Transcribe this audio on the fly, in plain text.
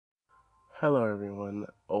Hello, everyone.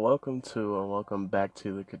 Welcome back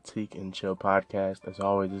to the Critique and Chill podcast. As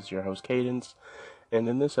always, this is your host Cadence, and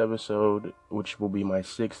in this episode, which will be my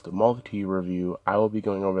sixth multi review, I will be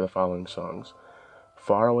going over the following songs: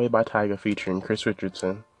 "Far Away" by Tyga featuring Chris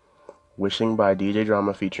Richardson, "Wishing" by DJ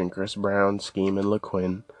Drama featuring Chris Brown, Scheme, and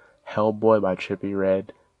LaQuinn, "Hellboy" by Trippie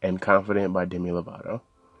Redd, and "Confident" by Demi Lovato.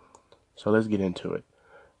 So let's get into it.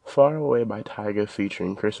 "Far Away" by Tyga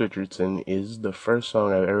featuring Chris Richardson is the first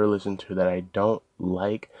song I've ever listened to that I don't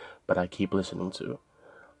like, but I keep listening to.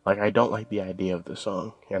 Like, I don't like the idea of the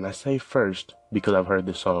song. And I say first because I've heard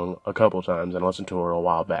this song a couple times and listened to it a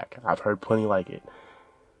while back. I've heard plenty like it.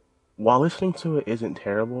 While listening to it isn't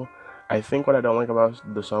terrible, I think what I don't like about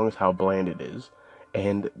the song is how bland it is.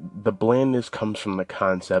 And the blandness comes from the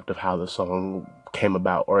concept of how the song came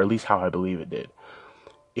about, or at least how I believe it did.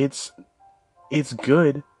 It's it's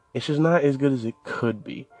good. It's just not as good as it could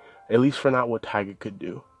be. At least for not what Tyga could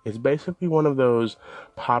do. It's basically one of those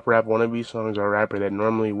pop rap wannabe songs or a rapper that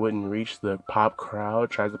normally wouldn't reach the pop crowd,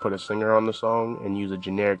 tries to put a singer on the song and use a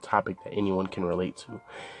generic topic that anyone can relate to.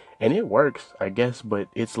 And it works, I guess, but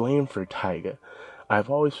it's lame for Tyga. I've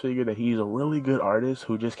always figured that he's a really good artist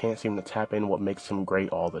who just can't seem to tap in what makes him great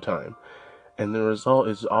all the time. And the result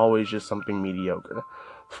is always just something mediocre.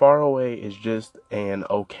 Far Away is just an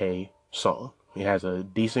okay song. It has a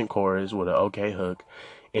decent chorus with an okay hook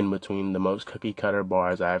in between the most cookie cutter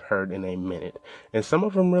bars I've heard in a minute. And some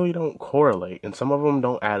of them really don't correlate, and some of them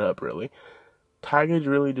don't add up really. Tiger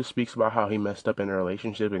really just speaks about how he messed up in a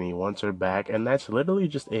relationship and he wants her back, and that's literally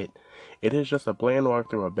just it. It is just a bland walk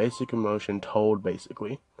through a basic emotion told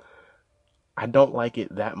basically. I don't like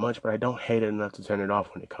it that much, but I don't hate it enough to turn it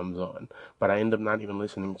off when it comes on. But I end up not even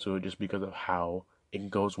listening to it just because of how it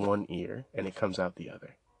goes one ear and it comes out the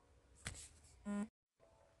other.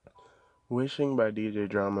 "Wishing" by DJ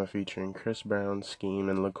Drama featuring Chris Brown, Scheme,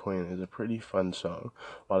 and LaQuinn is a pretty fun song.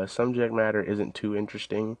 While the subject matter isn't too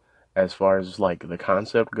interesting as far as like the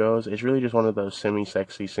concept goes, it's really just one of those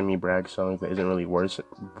semi-sexy, semi-brag songs that isn't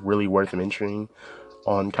really worth mentioning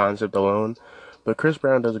on concept alone. But Chris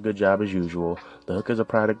Brown does a good job as usual. The hook is a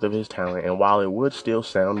product of his talent, and while it would still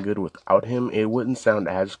sound good without him, it wouldn't sound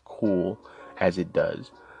as cool as it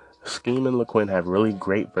does. Scheme and LaQuinn have really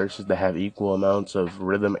great verses that have equal amounts of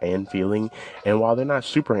rhythm and feeling, and while they're not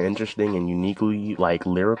super interesting and uniquely like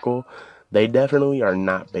lyrical, they definitely are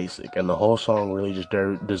not basic, and the whole song really just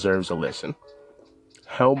deserves a listen.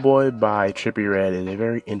 "Hellboy" by Trippie Redd is a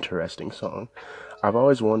very interesting song. I've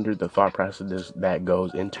always wondered the thought process that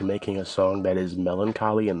goes into making a song that is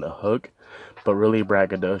melancholy in the hook, but really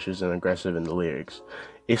braggadocious and aggressive in the lyrics.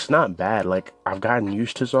 It's not bad, like, I've gotten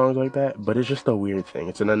used to songs like that, but it's just a weird thing.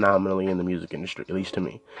 It's an anomaly in the music industry, at least to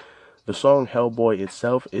me. The song "Hellboy"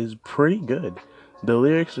 itself is pretty good. The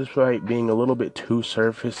lyrics, despite being a little bit too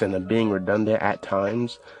surface and being redundant at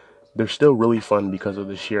times, they're still really fun because of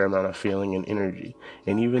the sheer amount of feeling and energy.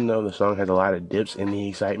 And even though the song has a lot of dips in the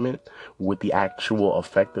excitement, with the actual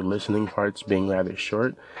effective listening parts being rather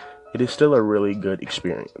short, it is still a really good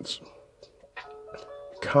experience.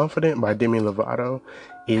 "Confident" by Demi Lovato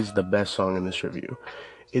is the best song in this review.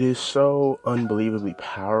 It is so unbelievably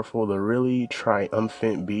powerful. The really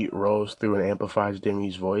triumphant beat rolls through and amplifies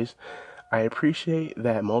Demi's voice. I appreciate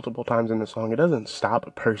that multiple times in the song it doesn't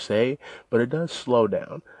stop per se, but it does slow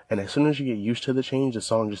down. And as soon as you get used to the change, the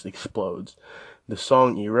song just explodes. The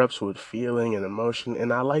song erupts with feeling and emotion,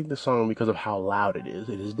 and I like the song because of how loud it is.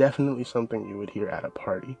 It is definitely something you would hear at a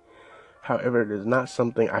party. However, it is not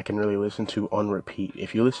something I can really listen to on repeat.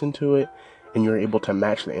 If you listen to it and you're able to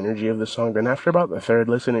match the energy of the song, then after about the third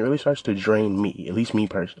listen, it really starts to drain me, at least me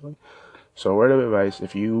personally. So, word of advice: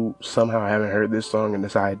 if you somehow haven't heard this song and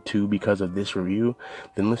decide to because of this review,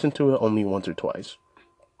 then listen to it only once or twice.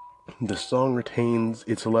 The song retains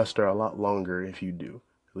its luster a lot longer if you do,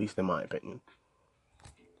 at least in my opinion.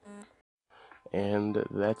 And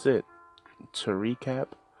that's it. To recap,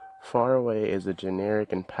 "Far Away" is a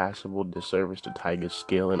generic and passable disservice to Tyga's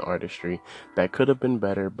skill and artistry that could have been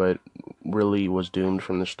better, but really was doomed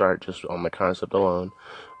from the start just on the concept alone.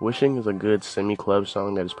 "Wishing" is a good semi-club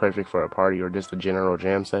song that is perfect for a party or just a general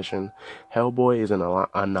jam session. "Hellboy" is an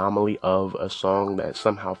anomaly of a song that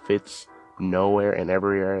somehow fits nowhere and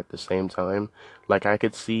everywhere at the same time. Like, I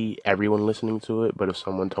could see everyone listening to it, but if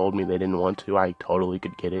someone told me they didn't want to, I totally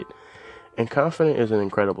could get it. And "Confident" is an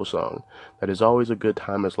incredible song that is always a good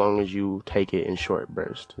time as long as you take it in short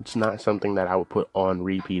bursts. It's not something that I would put on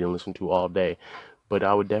repeat and listen to all day, but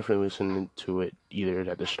I would definitely listen to it either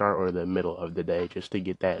at the start or the middle of the day just to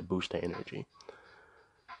get that boost of energy.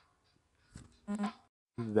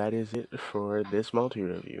 That is it for this multi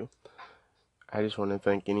review. I just want to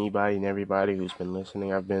thank anybody and everybody who's been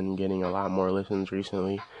listening. I've been getting a lot more listens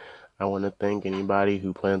recently. I want to thank anybody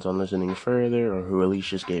who plans on listening further or who at least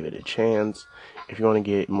just gave it a chance. If you want to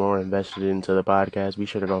get more invested into the podcast, be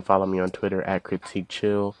sure to go and follow me on Twitter at Critique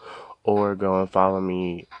Chill, or go and follow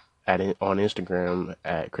me on Instagram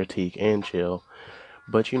at Critique and Chill.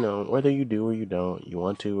 But whether you do or you don't, you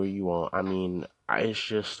want to or you won't, it's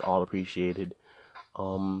just all appreciated.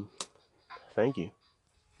 Thank you.